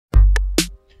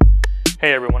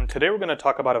Hey everyone, today we're going to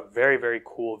talk about a very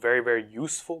cool, very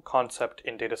useful concept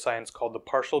in data science called the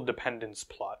partial dependence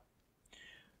plot.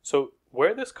 So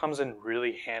where this comes in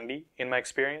really handy in my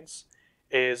experience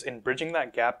is in bridging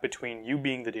that gap between you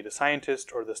being the data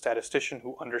scientist or the statistician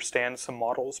who understands some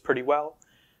models pretty well,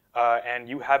 and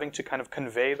you having to kind of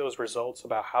convey those results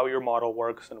about how your model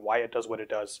works and why it does what it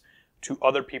does to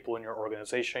other people in your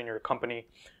organization, your company,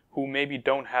 who maybe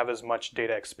don't have as much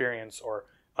data experience or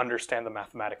understand the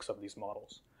mathematics of these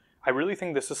models. I really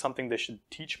think this is something they should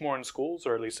teach more in schools,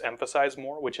 or at least emphasize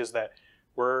more, which is that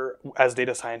as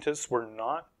data scientists, we're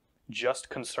not just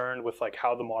concerned with like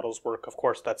how the models work. Of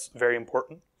course, that's very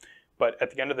important. But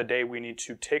at the end of the day, we need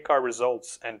to take our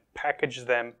results and package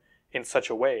them in such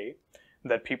a way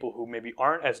that people who maybe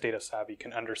aren't as data savvy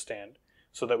can understand,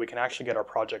 so that we can actually get our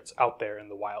projects out there in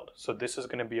the wild. So this is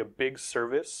going to be a big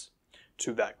service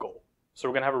to that goal. So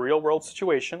we're going to have a real world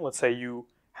situation. Let's say you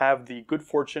have the good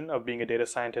fortune of being a data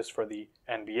scientist for the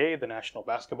NBA, the National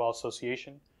Basketball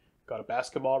Association. Got a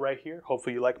basketball right here.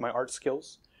 Hopefully you like my art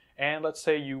skills. And let's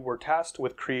say you were tasked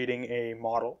with creating a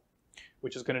model,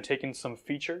 which is going to take in some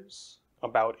features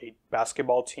about a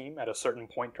basketball team at a certain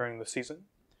point during the season,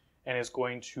 and is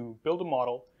going to build a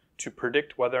model to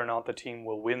predict whether or not the team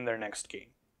will win their next game.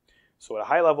 So at a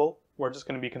high level, we're just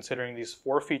going to be considering these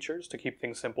 4 features to keep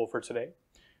things simple for today.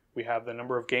 We have the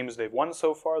number of games they've won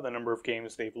so far, the number of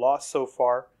games they've lost so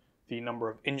far, the number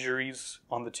of injuries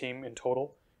on the team in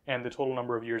total, and the total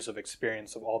number of years of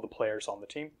experience of all the players on the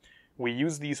team. We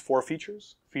use these 4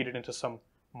 features, feed it into some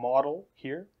model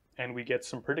here, and we get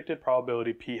some predicted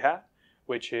probability p hat,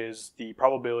 which is the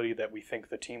probability that we think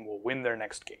the team will win their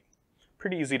next game.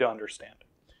 Pretty easy to understand.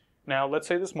 Now, let's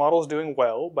say this model is doing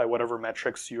well by whatever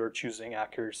metrics you're choosing,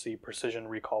 accuracy, precision,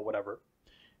 recall, whatever.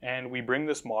 And we bring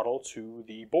this model to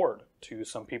the board, to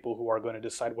some people who are going to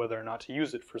decide whether or not to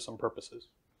use it for some purposes.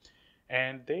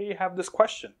 And they have this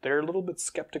question. They're a little bit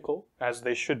skeptical, as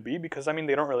they should be, because they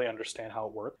don't really understand how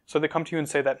it works. So they come to you and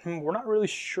say that, we're not really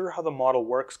sure how the model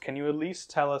works. Can you at least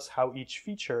tell us how each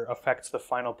feature affects the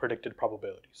final predicted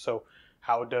probability? So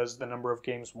how does the number of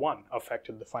games won affect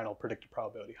the final predicted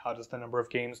probability? How does the number of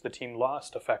games the team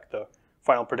lost affect the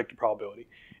final predicted probability?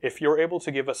 If you're able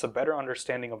to give us a better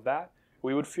understanding of that,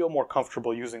 we would feel more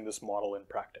comfortable using this model in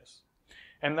practice.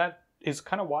 And that is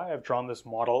kind of why I've drawn this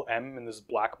model M in this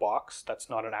black box. That's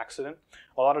not an accident.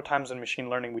 A lot of times in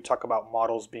machine learning, we talk about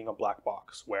models being a black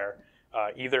box, where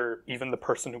either even the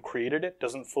person who created it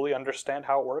doesn't fully understand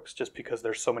how it works just because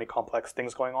there's so many complex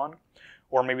things going on,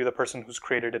 or maybe the person who's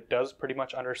created it does pretty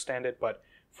much understand it, but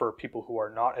for people who are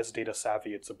not as data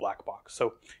savvy, it's a black box.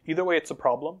 So either way, it's a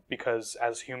problem, because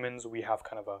as humans, we have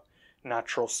kind of a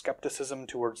natural skepticism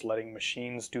towards letting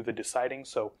machines do the deciding,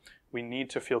 so we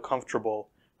need to feel comfortable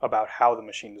about how the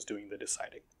machine is doing the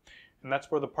deciding. And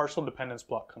that's where the partial dependence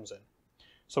plot comes in.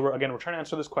 So we're trying to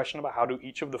answer this question about how do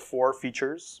each of the 4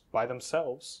 features by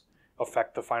themselves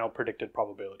affect the final predicted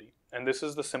probability. And this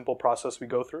is the simple process we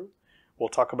go through. We'll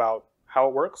talk about how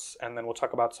it works, and then we'll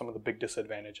talk about some of the big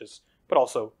disadvantages, but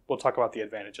also we'll talk about the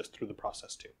advantages through the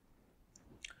process too.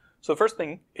 So the first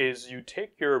thing is you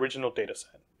take your original data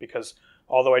set, because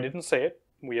although I didn't say it,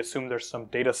 we assume there's some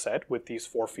data set with these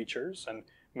 4 features and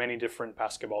many different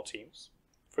basketball teams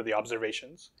for the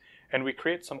observations, and we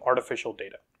create some artificial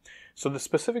data. So the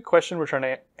specific question we're trying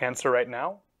to answer right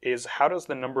now is, how does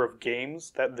the number of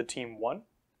games that the team won,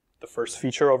 the first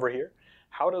feature over here,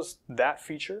 how does that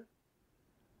feature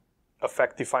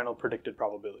affect the final predicted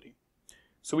probability?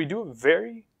 So we do a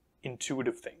very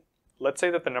intuitive thing. Let's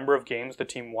say that the number of games the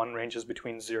team won ranges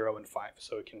between 0 and 5.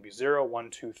 So it can be 0,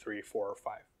 1, 2, 3, 4, or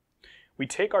 5. We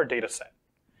take our data set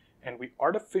and we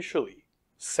artificially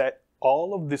set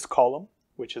all of this column,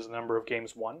 which is the number of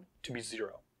games won, to be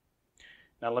 0.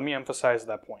 Now let me emphasize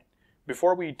that point.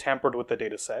 Before we tampered with the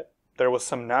data set, there was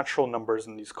some natural numbers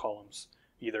in these columns,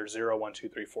 either 0, 1, 2,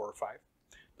 3, 4, or 5.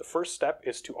 The first step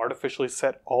is to artificially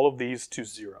set all of these to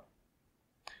 0.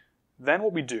 Then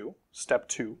what we do, step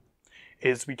 2,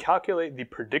 is we calculate the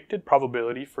predicted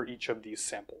probability for each of these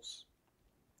samples.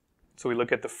 So we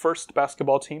look at the first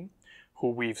basketball team,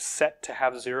 who we've set to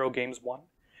have 0 games won,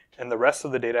 and the rest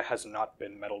of the data has not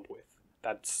been meddled with.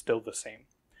 That's still the same.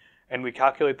 And we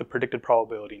calculate the predicted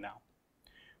probability now.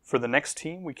 For the next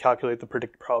team, we calculate the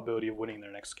predicted probability of winning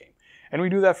their next game. And we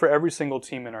do that for every single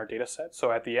team in our data set.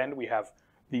 So at the end, we have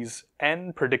these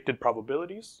n predicted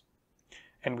probabilities,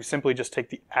 and we simply just take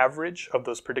the average of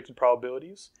those predicted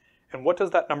probabilities. And what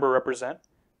does that number represent?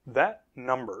 That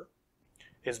number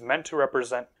is meant to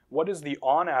represent what is the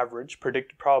on average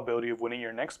predicted probability of winning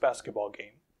your next basketball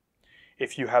game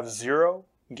if you have 0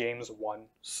 games won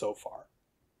so far.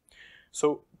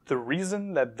 So the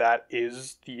reason that that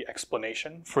is the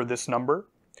explanation for this number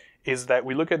is that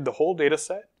we look at the whole data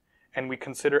set and we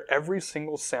consider every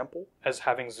single sample as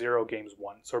having 0 games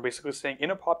won. So we're basically saying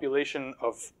in a population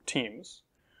of teams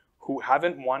who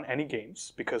haven't won any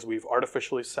games, because we've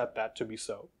artificially set that to be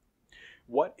so,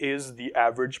 what is the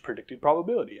average predicted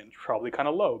probability? And it's probably kind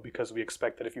of low, because we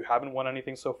expect that if you haven't won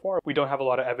anything so far, we don't have a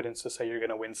lot of evidence to say you're going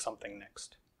to win something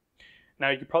next. Now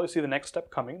you can probably see the next step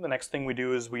coming. The next thing we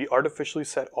do is we artificially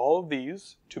set all of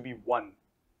these to be 1.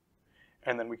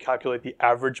 And then we calculate the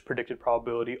average predicted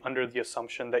probability under the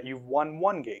assumption that you've won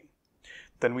 1 game.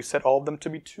 Then we set all of them to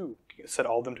be 2, set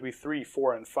all of them to be 3,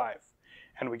 4, and 5.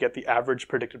 And we get the average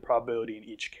predicted probability in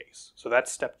each case. So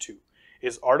that's step 2,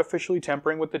 is artificially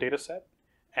tampering with the data set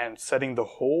and setting the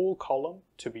whole column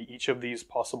to be each of these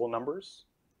possible numbers,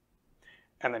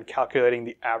 and then calculating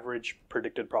the average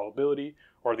predicted probability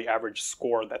or the average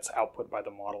score that's output by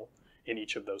the model in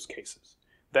each of those cases.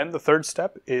 Then the third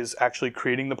step is actually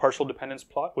creating the partial dependence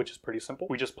plot, which is pretty simple.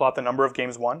 We just plot the number of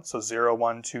games won, so 0,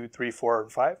 1, 2, 3, 4,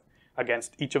 and 5,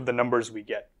 against each of the numbers we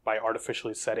get by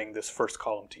artificially setting this first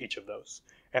column to each of those.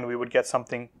 And we would get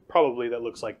something probably that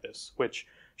looks like this, which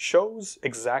shows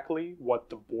exactly what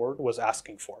the board was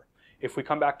asking for. If we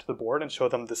come back to the board and show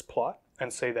them this plot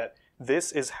and say that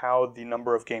this is how the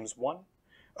number of games won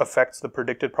affects the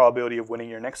predicted probability of winning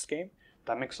your next game,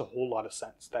 that makes a whole lot of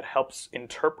sense. That helps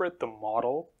interpret the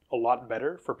model a lot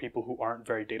better for people who aren't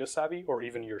very data savvy, or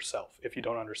even yourself if you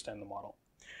don't understand the model.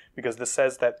 Because this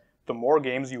says that the more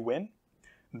games you win,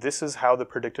 this is how the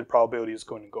predicted probability is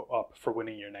going to go up for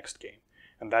winning your next game.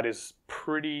 And that is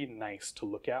pretty nice to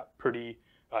look at, pretty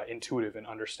intuitive in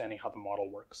understanding how the model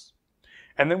works.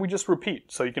 And then we just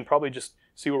repeat. So you can probably just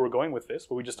see where we're going with this,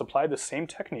 but we just apply the same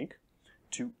technique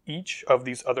to each of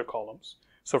these other columns.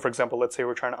 So for example, let's say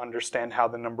we're trying to understand how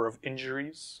the number of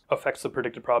injuries affects the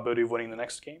predicted probability of winning the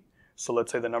next game. So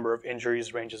let's say the number of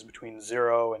injuries ranges between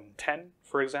 0 and 10,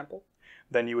 for example.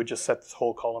 Then you would just set this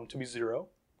whole column to be 0,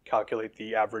 calculate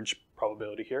the average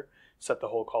probability here, set the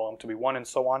whole column to be 1, and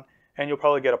so on. And you'll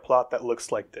probably get a plot that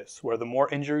looks like this, where the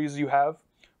more injuries you have,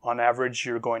 on average,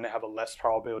 you're going to have a less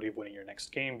probability of winning your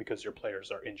next game because your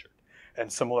players are injured.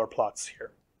 And similar plots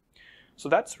here. So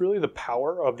that's really the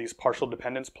power of these partial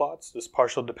dependence plots, this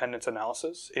partial dependence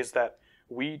analysis, is that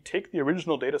we take the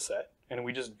original data set and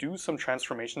we just do some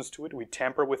transformations to it. We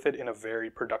tamper with it in a very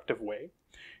productive way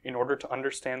in order to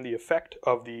understand the effect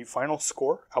of the final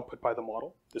score output by the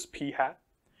model, this p-hat,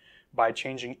 by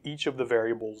changing each of the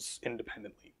variables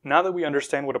independently. Now that we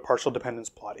understand what a partial dependence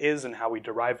plot is and how we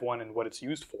derive one and what it's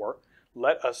used for,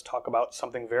 let us talk about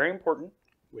something very important,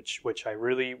 which I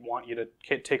really want you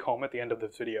to take home at the end of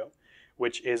this video,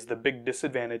 which is the big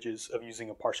disadvantages of using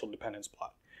a partial dependence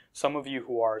plot. Some of you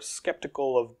who are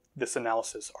skeptical of this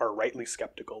analysis are rightly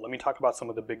skeptical. Let me talk about some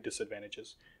of the big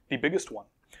disadvantages. The biggest one,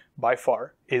 by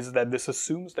far, is that this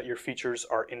assumes that your features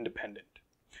are independent.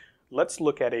 Let's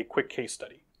look at a quick case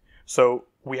study. So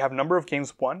we have number of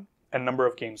games won and number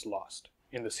of games lost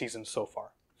in the season so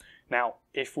far. Now,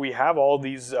 if we have all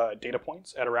these data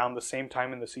points at around the same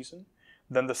time in the season,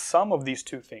 then the sum of these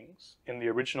two things in the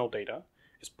original data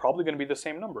is probably going to be the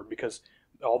same number, because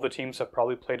all the teams have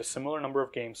probably played a similar number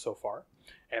of games so far,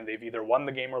 and they've either won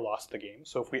the game or lost the game.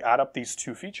 So if we add up these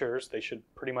two features, they should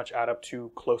pretty much add up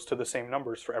to close to the same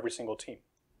numbers for every single team.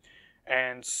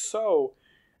 And so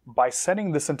by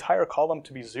setting this entire column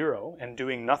to be 0 and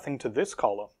doing nothing to this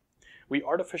column, we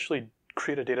artificially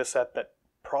create a data set that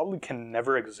probably can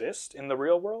never exist in the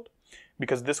real world,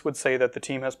 because this would say that the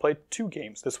team has played 2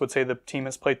 games. This would say the team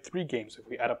has played 3 games if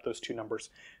we add up those two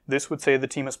numbers. This would say the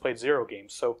team has played 0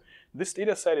 games. So this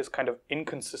data set is kind of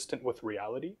inconsistent with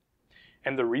reality.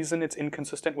 And the reason it's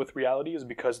inconsistent with reality is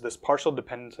because this partial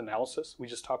dependence analysis we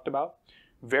just talked about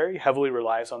very heavily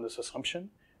relies on this assumption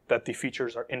that the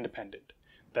features are independent,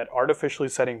 that artificially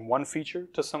setting one feature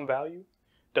to some value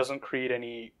doesn't create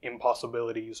any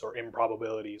impossibilities or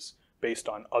improbabilities based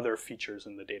on other features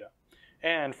in the data.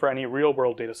 And for any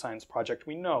real-world data science project,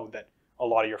 we know that a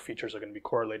lot of your features are going to be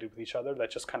correlated with each other.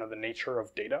 That's just kind of the nature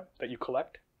of data that you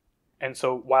collect. And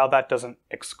so while that doesn't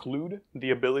exclude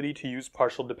the ability to use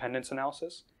partial dependence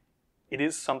analysis, it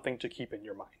is something to keep in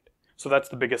your mind. So that's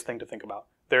the biggest thing to think about.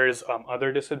 There is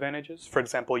other disadvantages. For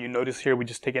example, you notice here we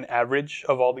just take an average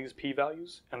of all these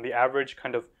p-values, and the average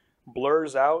kind of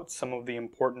blurs out some of the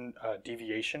important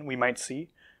deviation we might see.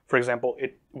 For example,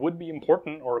 it would be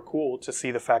important or cool to see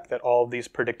the fact that all of these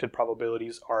predicted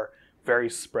probabilities are very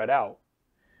spread out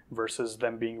versus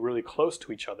them being really close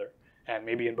to each other. And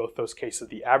maybe in both those cases,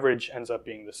 the average ends up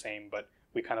being the same, but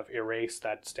we kind of erase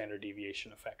that standard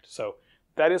deviation effect. So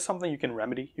that is something you can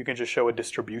remedy. You can just show a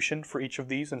distribution for each of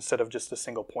these instead of just a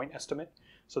single point estimate.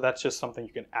 So that's just something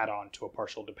you can add on to a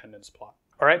partial dependence plot.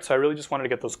 All right, so I really just wanted to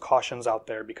get those cautions out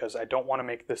there because I don't want to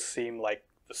make this seem like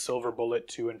the silver bullet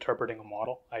to interpreting a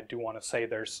model. I do want to say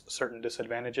there's certain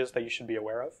disadvantages that you should be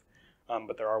aware of,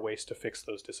 but there are ways to fix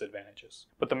those disadvantages.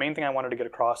 But the main thing I wanted to get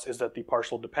across is that the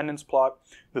partial dependence plot,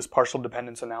 this partial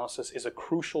dependence analysis, is a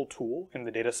crucial tool in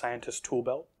the data scientist tool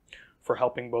belt for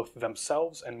helping both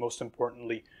themselves and, most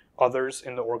importantly, others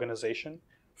in the organization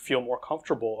feel more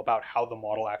comfortable about how the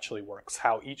model actually works,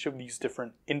 how each of these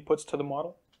different inputs to the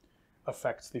model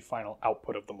affects the final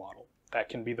output of the model. That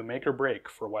can be the make or break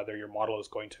for whether your model is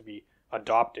going to be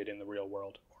adopted in the real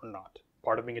world or not.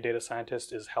 Part of being a data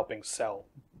scientist is helping sell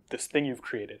this thing you've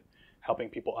created, helping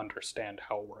people understand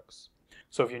how it works.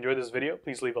 So if you enjoyed this video,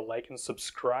 please leave a like and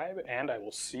subscribe, and I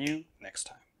will see you next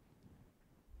time.